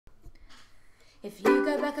If you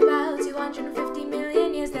go back about 250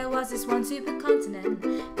 million years, there was this one supercontinent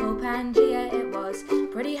called Pangaea. It was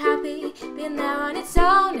pretty happy being there on its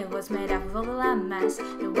own. It was made up of all the landmass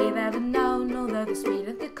that we've ever known. Although the speed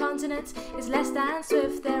of the continent is less than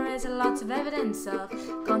swift, there is a lot of evidence of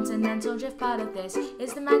continental drift. Part of this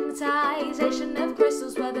is the magnetization of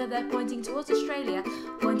crystals, whether they're pointing towards Australia,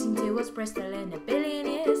 pointing towards Bristol. In a billion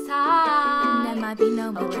years' time, there might be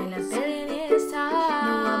no more in a billion years' time,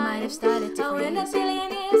 the world might have started to freeze. In a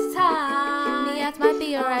billion years' time, the earth might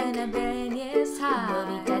be a wreck. In a billion years' time,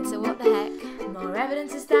 we'll be dead, so what the heck? More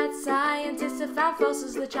evidence is that scientists have found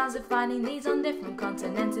fossils. The chance of finding these on different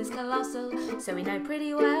continents is colossal. So we know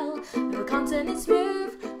pretty well that the continents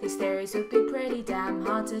move. These theories would be pretty damn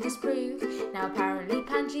hard to disprove. Now apparently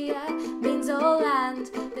Pangaea means all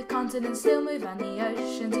land. The continents still move and the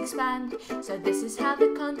oceans expand. So this is how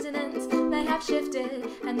the continents may have shifted,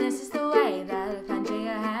 and this is the way that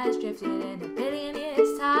Pangaea has drifted. In a billion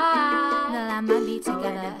years' time, the land might be together.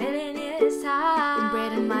 In a billion years' time, and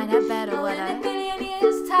Britain might have better weather. In a billion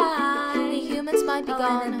years' time, the humans might be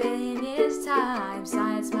gone. In a billion years' time,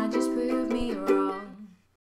 science might just prove me wrong.